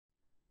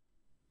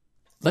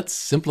Let's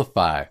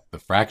simplify the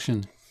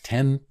fraction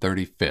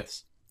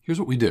 10/35. Here's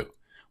what we do.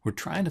 We're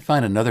trying to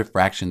find another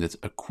fraction that's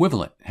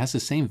equivalent. It has the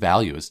same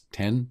value as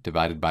 10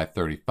 divided by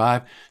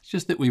 35. It's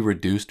just that we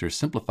reduced or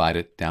simplified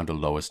it down to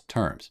lowest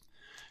terms.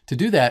 To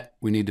do that,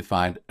 we need to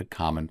find a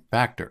common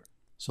factor.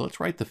 So let's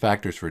write the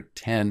factors for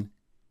 10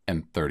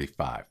 and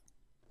 35.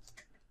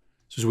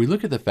 So as we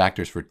look at the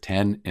factors for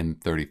 10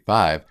 and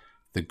 35,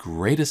 the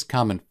greatest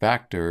common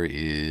factor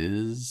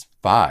is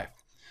 5.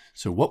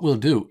 So what we'll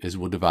do is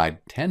we'll divide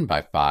 10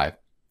 by 5,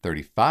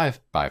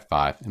 35 by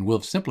 5, and we'll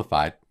have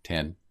simplified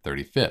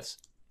 10/35.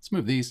 Let's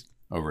move these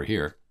over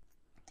here.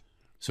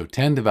 So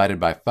 10 divided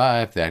by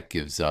 5, that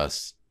gives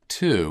us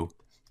 2.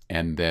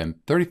 And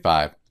then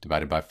 35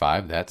 divided by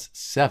 5, that's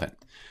 7.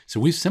 So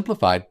we've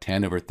simplified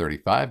 10 over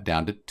 35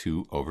 down to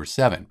 2 over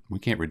 7. We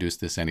can't reduce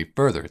this any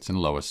further. It's in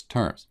lowest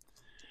terms.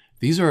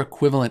 These are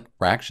equivalent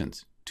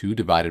fractions. 2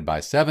 divided by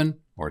 7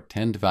 or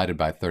 10 divided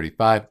by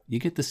 35, you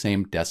get the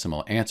same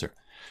decimal answer.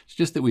 It's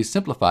just that we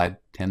simplified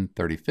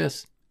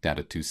 10/35 down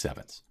to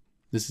 2/7.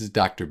 This is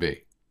Dr.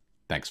 B.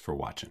 Thanks for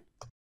watching.